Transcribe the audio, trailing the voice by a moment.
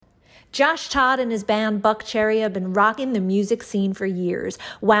Josh Todd and his band Buckcherry have been rocking the music scene for years,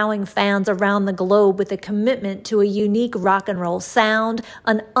 wowing fans around the globe with a commitment to a unique rock and roll sound,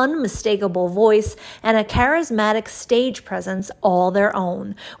 an unmistakable voice, and a charismatic stage presence all their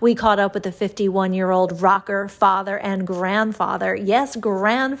own. We caught up with the 51-year-old rocker, father, and grandfather, yes,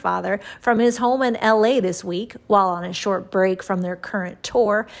 grandfather, from his home in LA this week, while on a short break from their current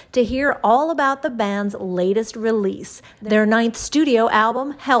tour, to hear all about the band's latest release, their ninth studio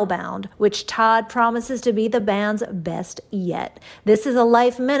album, Hellbound, which Todd promises to be the band's best yet. This is a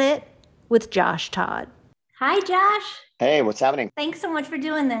Life Minute with Josh Todd. Hi, Josh. Hey, what's happening? Thanks so much for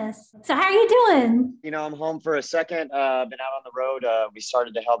doing this. So how are you doing? I'm home for a second. Been out on the road. We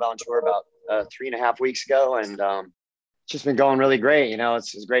started the Hellbound tour about 3.5 weeks ago, and it's just been going really great.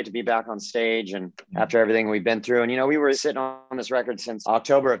 It's great to be back on stage and after everything we've been through. And, we were sitting on this record since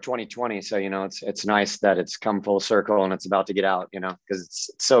October of 2020. So, it's nice that it's come full circle and it's about to get out, because it's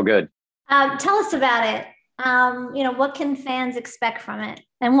so good. Tell us about it. What can fans expect from it?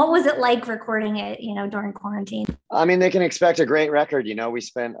 And what was it like recording it, during quarantine? I mean, they can expect a great record. We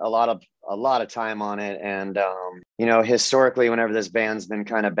spent a lot of time on it. And, historically, whenever this band's been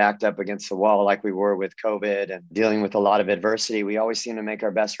kind of backed up against the wall, like we were with COVID and dealing with a lot of adversity, we always seem to make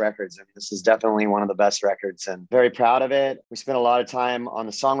our best records. And this is definitely one of the best records and very proud of it. We spent a lot of time on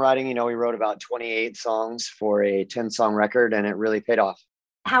the songwriting. We wrote about 28 songs for a 10-song record, and it really paid off.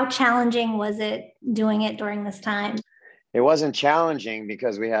 How challenging was it doing it during this time? It wasn't challenging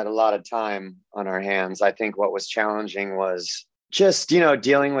because we had a lot of time on our hands. I think what was challenging was just,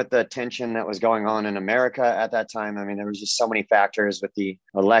 dealing with the tension that was going on in America at that time. I mean, there was just so many factors with the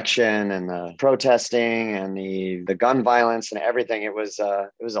election and the protesting and the gun violence and everything. It was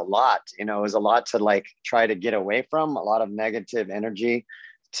a lot, it was a lot to try to get away from, a lot of negative energy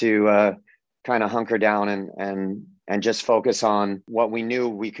to kind of hunker down and just focus on what we knew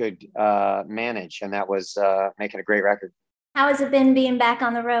we could manage. And that was making a great record. How has it been being back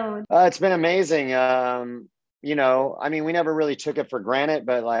on the road? It's been amazing. We never really took it for granted,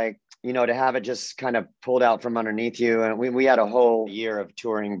 but to have it just kind of pulled out from underneath you. And we had a whole year of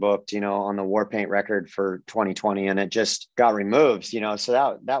touring booked, on the Warpaint record for 2020, and it just got removed,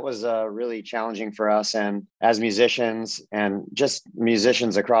 so that was really challenging for us. And as musicians and just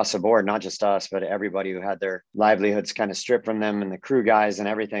musicians across the board, not just us, but everybody who had their livelihoods kind of stripped from them and the crew guys and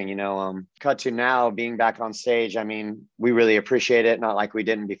everything, cut to now being back on stage. I mean, we really appreciate it. Not like we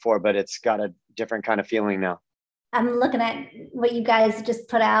didn't before, but it's got a different kind of feeling now. I'm looking at what you guys just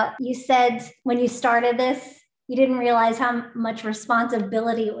put out. You said when you started this, you didn't realize how much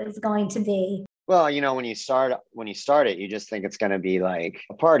responsibility it was going to be. Well, when you start it, you just think it's going to be like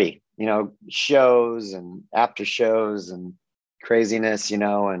a party, shows and after shows and craziness,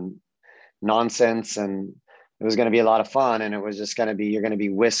 and nonsense. And it was going to be a lot of fun. And it was just going to be, you're going to be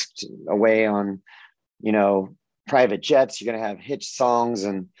whisked away on, private jets. You're going to have hitched songs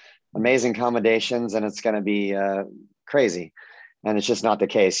and amazing accommodations, and it's going to be crazy. And it's just not the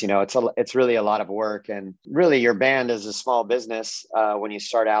case. It's really a lot of work, and really your band is a small business when you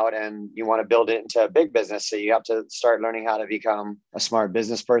start out, and you want to build it into a big business. So you have to start learning how to become a smart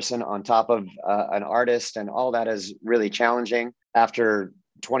business person on top of an artist. And all that is really challenging. After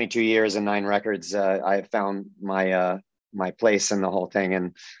 22 years and 9 records, I found my place in the whole thing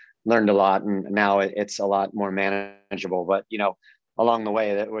and learned a lot. And now it's a lot more manageable, but along the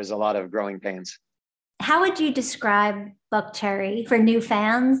way, there was a lot of growing pains. How would you describe Buckcherry for new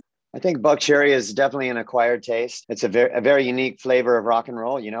fans? I think Buckcherry is definitely an acquired taste. It's a very unique flavor of rock and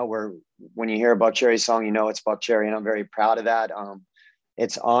roll. Where when you hear a Buckcherry song, it's Buckcherry, and I'm very proud of that.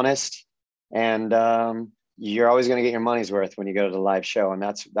 It's honest, and you're always going to get your money's worth when you go to the live show, and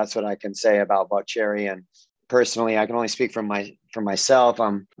that's what I can say about Buckcherry. And personally, I can only speak for myself.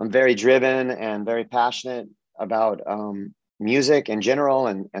 I'm very driven and very passionate about music in general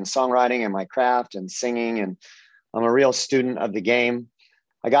and songwriting and my craft and singing. And I'm a real student of the game.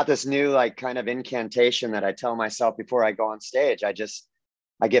 I got this new kind of incantation that I tell myself before I go on stage.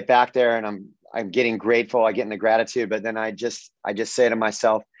 I get back there and I'm getting grateful. I get in the gratitude, but then I just say to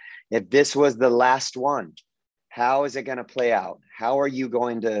myself, if this was the last one, how is it going to play out? How are you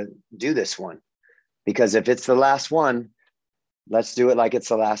going to do this one? Because if it's the last one, let's do it like it's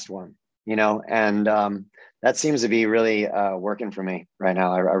the last one, and that seems to be really working for me right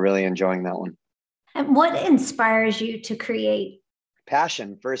now. I'm really enjoying that one. And what inspires you to create?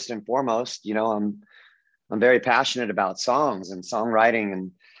 Passion, first and foremost. I'm very passionate about songs and songwriting.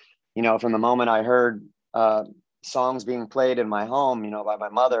 And, from the moment I heard songs being played in my home, by my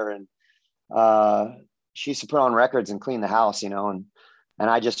mother, and she used to put on records and clean the house, and And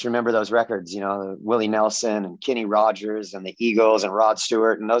I just remember those records, you know, Willie Nelson and Kenny Rogers and the Eagles and Rod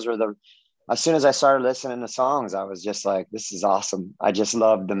Stewart. And those were as soon as I started listening to songs, I was just like, this is awesome. I just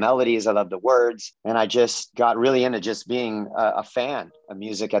loved the melodies. I loved the words. And I just got really into just being a fan of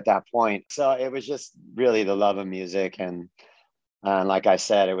music at that point. So it was just really the love of music. And like I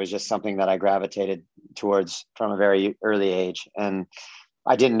said, it was just something that I gravitated towards from a very early age. And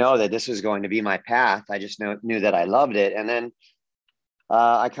I didn't know that this was going to be my path. I just knew that I loved it. And then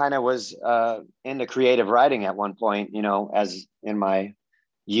I kind of was into creative writing at one point, you know, as in my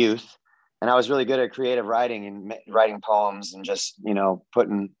youth. And I was really good at creative writing and writing poems and just, you know,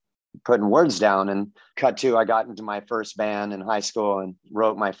 putting words down. And cut to, I got into my first band in high school and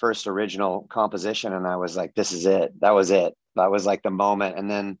wrote my first original composition. And I was like, this is it. That was it. That was like the moment. And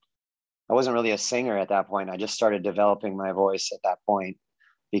then I wasn't really a singer at that point. I just started developing my voice at that point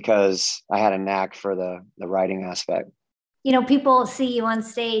because I had a knack for the writing aspect. You know, people see you on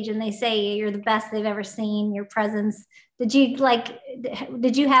stage and they say you're the best they've ever seen, your presence. Did you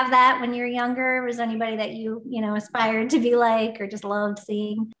have that when you were younger? Was there anybody that you know, aspired to be like or just loved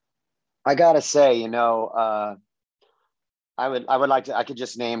seeing? I gotta say, you know, I would like to, I could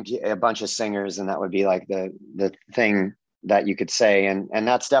just name a bunch of singers and that would be like the thing that you could say. And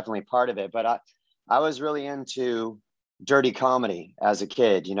that's definitely part of it. But I was really into dirty comedy as a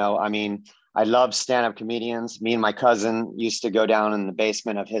kid, you know. I mean, I love stand-up comedians. Me and my cousin used to go down in the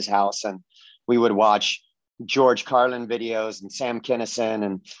basement of his house and we would watch George Carlin videos and Sam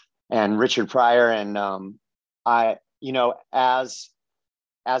Kinison and Richard Pryor. And I, you know, as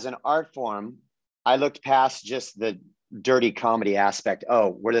an art form, I looked past just the dirty comedy aspect. Oh,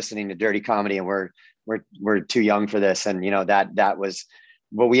 we're listening to dirty comedy and we're too young for this. And, you know, that was,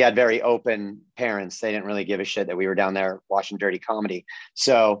 well, we had very open parents. They didn't really give a shit that we were down there watching dirty comedy.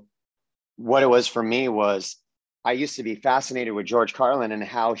 So what it was for me was I used to be fascinated with George Carlin and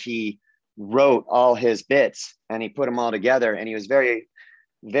how he wrote all his bits and he put them all together. And he was very,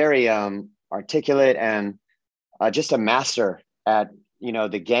 very articulate and just a master at, you know,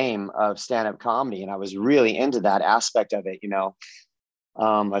 the game of stand-up comedy. And I was really into that aspect of it, you know.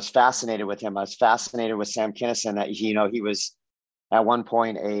 I was fascinated with him. I was fascinated with Sam Kinison that he, you know, he was at one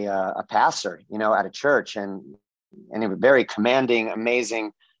point a pastor, you know, at a church and he was very commanding,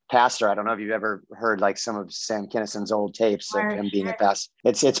 amazing pastor. I don't know if you've ever heard like some of Sam Kinison's old tapes of him being a pastor.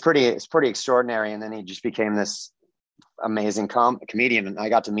 It's pretty extraordinary. And then he just became this amazing comedian. And I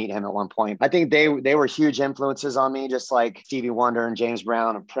got to meet him at one point. I think they were huge influences on me, just like Stevie Wonder and James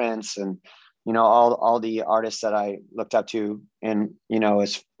Brown and Prince and, you know, all the artists that I looked up to and, you know,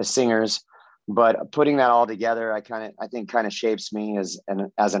 as singers. But putting that all together, I think kind of shapes me as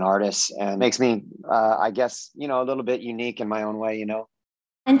an artist and makes me, I guess, you know, a little bit unique in my own way, you know.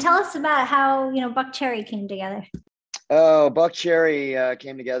 And tell us about how, you know, Buckcherry came together. Oh, Buckcherry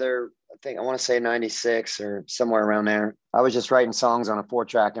came together, I think, I want to say 96 or somewhere around there. I was just writing songs on a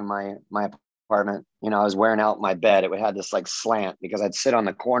 4-track in my apartment. You know, I was wearing out my bed. It had this like slant because I'd sit on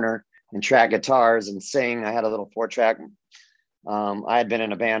the corner and track guitars and sing. I had a little 4-track. I had been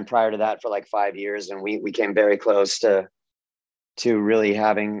in a band prior to that for like 5 years, and we came very close to really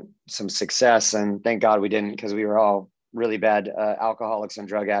having some success. And thank God we didn't, because we were all really bad alcoholics and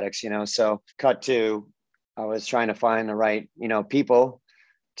drug addicts, you know. So cut to, I was trying to find the right, you know, people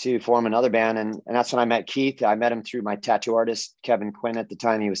to form another band. And that's when I met Keith. I met him through my tattoo artist, Kevin Quinn. At the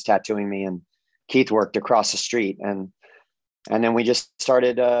time he was tattooing me, and Keith worked across the street. And then we just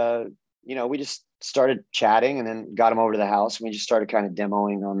started, you know, we just started chatting and then got him over to the house. And we just started kind of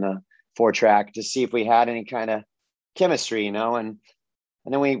demoing on the 4-track to see if we had any kind of chemistry, you know. And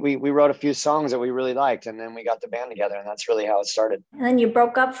then we wrote a few songs that we really liked, and then we got the band together, and that's really how it started. And then you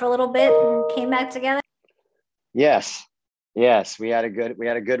broke up for a little bit and came back together? Yes, we had a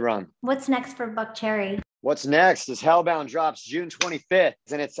good run. What's next for Buckcherry? What's next is Hellbound drops June 25th,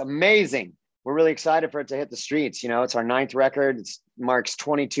 and it's amazing. We're really excited for it to hit the streets. You know, it's our 9th record. It marks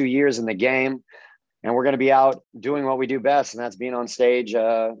 22 years in the game, and we're going to be out doing what we do best, and that's being on stage,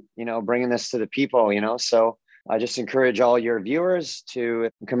 you know, bringing this to the people, you know. So I just encourage all your viewers to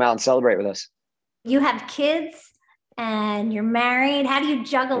come out and celebrate with us. You have kids and you're married. How do you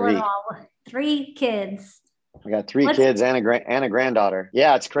juggle it all? 3 kids. I got 3 kids and a granddaughter.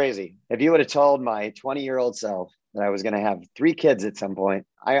 Yeah, it's crazy. If you would have told my 20-year-old self that I was going to have 3 kids at some point,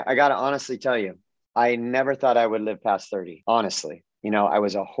 I got to honestly tell you, I never thought I would live past 30. Honestly, you know, I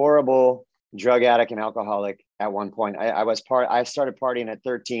was a horrible drug addict and alcoholic at one point. I started partying at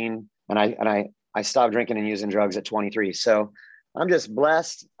 13, and I stopped drinking and using drugs at 23. So I'm just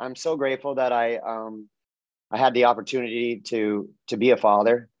blessed. I'm so grateful that I had the opportunity to be a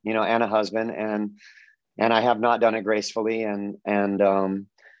father, you know, and a husband. And and I have not done it gracefully.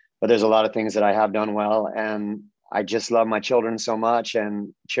 But there's a lot of things that I have done well, and I just love my children so much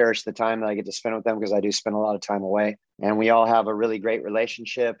and cherish the time that I get to spend with them, because I do spend a lot of time away, and we all have a really great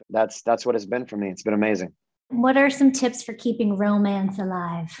relationship. That's what it's been for me. It's been amazing. What are some tips for keeping romance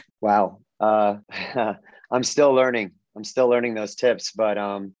alive? Wow. I'm still learning. Those tips, but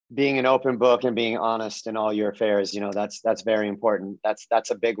being an open book and being honest in all your affairs, that's very important. That's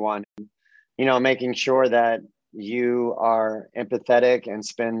a big one. Making sure that you are empathetic and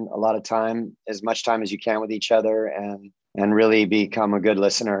spend a lot of time, as much time as you can, with each other, and really become a good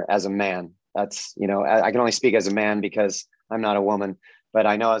listener as a man. That's, I can only speak as a man because I'm not a woman, but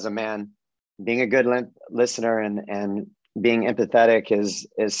I know as a man, being a good listener and being empathetic is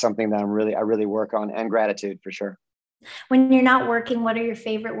something that I really work on, and gratitude for sure. When you're not working, what are your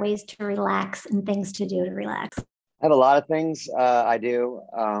favorite ways to relax and things to do to relax? I have a lot of things I do.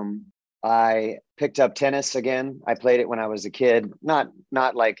 I picked up tennis again. I played it when I was a kid, not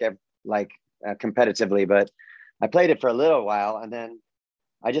like competitively, but I played it for a little while, and then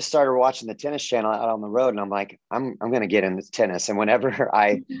I just started watching the tennis channel out on the road, and I'm like, I'm going to get into tennis. And whenever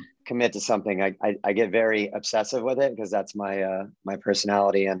I commit to something, I get very obsessive with it, because that's my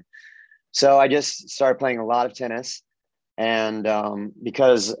personality. And so I just started playing a lot of tennis. And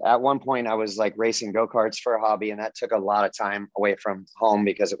because at one point I was like racing go-karts for a hobby, and that took a lot of time away from home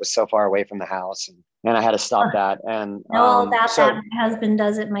because it was so far away from the house, and I had to stop that. And all about that. My husband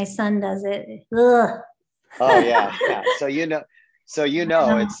does it. My son does it. Ugh. Oh yeah. So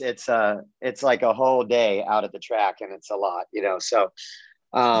it's like a whole day out at the track, and it's a lot, So,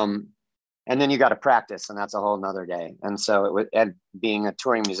 and then you got to practice, and that's a whole nother day. And so and being a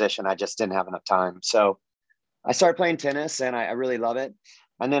touring musician, I just didn't have enough time. So I started playing tennis, and I really love it.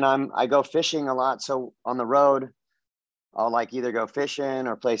 And then I go fishing a lot. So on the road, I'll like either go fishing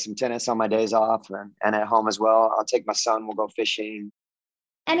or play some tennis on my days off, and at home as well. I'll take my son, we'll go fishing.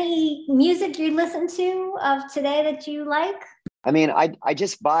 Any music you listen to of today that you like? I mean, I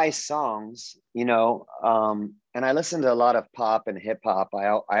just buy songs, and I listen to a lot of pop and hip hop.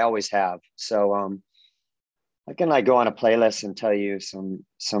 I always have. So I can like go on a playlist and tell you some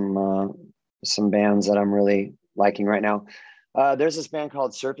bands that I'm really liking right now. There's this band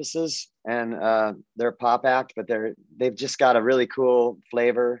called Surfaces, and they're a pop act, but they've just got a really cool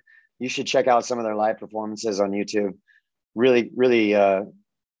flavor. You should check out some of their live performances on YouTube. Really, really,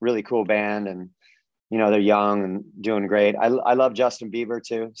 really cool band, and they're young and doing great. I love Justin Bieber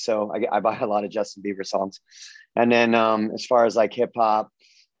too, so I buy a lot of Justin Bieber songs. And then as far as like hip hop,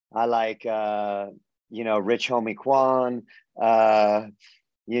 I like Rich Homie Quan.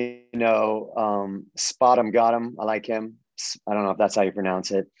 Spot 'em Got 'em. I like him. I don't know if that's how you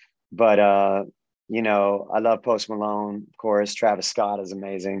pronounce it, but I love Post Malone, of course. Travis Scott is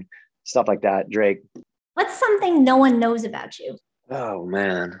amazing. Stuff like that. Drake. What's something no one knows about you? Oh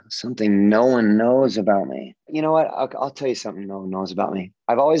man, something no one knows about me. You know what? I'll tell you something no one knows about me.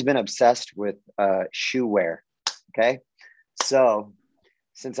 I've always been obsessed with shoe wear. Okay. So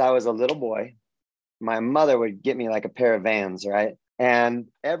since I was a little boy, my mother would get me like a pair of Vans, right? And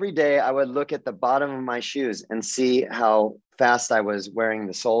every day I would look at the bottom of my shoes and see how fast I was wearing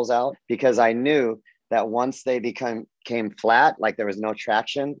the soles out, because I knew that once they came flat, like there was no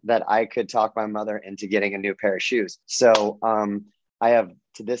traction, that I could talk my mother into getting a new pair of shoes. So I have,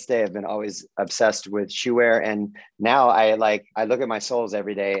 to this day, I've been always obsessed with shoe wear. And now I look at my soles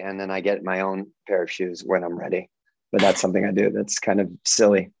every day, and then I get my own pair of shoes when I'm ready. But that's something I do that's kind of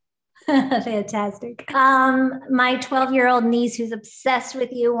silly. Fantastic. My 12-year-old niece, who's obsessed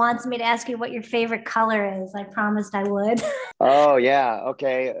with you, wants me to ask you what your favorite color is. I promised I would. Oh yeah.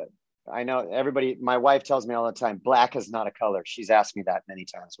 Okay. I know everybody, my wife tells me all the time, black is not a color. She's asked me that many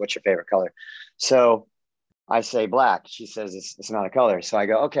times. What's your favorite color? So I say black. She says it's not a color. So I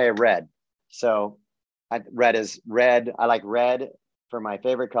go, okay, red. So red is red. I like red for my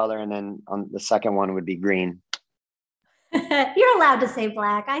favorite color. And then on the second one would be green. You're allowed to say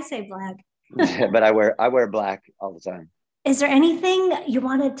black. I say black. But I wear black all the time. Is there anything you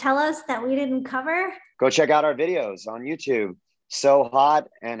want to tell us that we didn't cover? Go check out our videos on YouTube. So Hot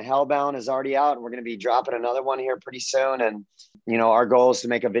and Hellbound is already out. We're going to be dropping another one here pretty soon. And, our goal is to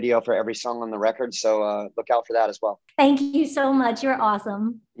make a video for every song on the record. So look out for that as well. Thank you so much. You're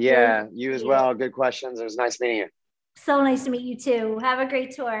awesome. Yeah, you as well. Good questions. It was nice meeting you. So nice to meet you too. Have a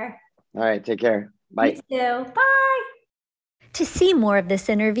great tour. All right. Take care. Bye. You too. Bye. To see more of this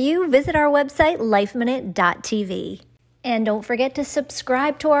interview, visit our website, lifeminute.tv. And don't forget to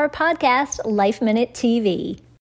subscribe to our podcast, Life Minute TV.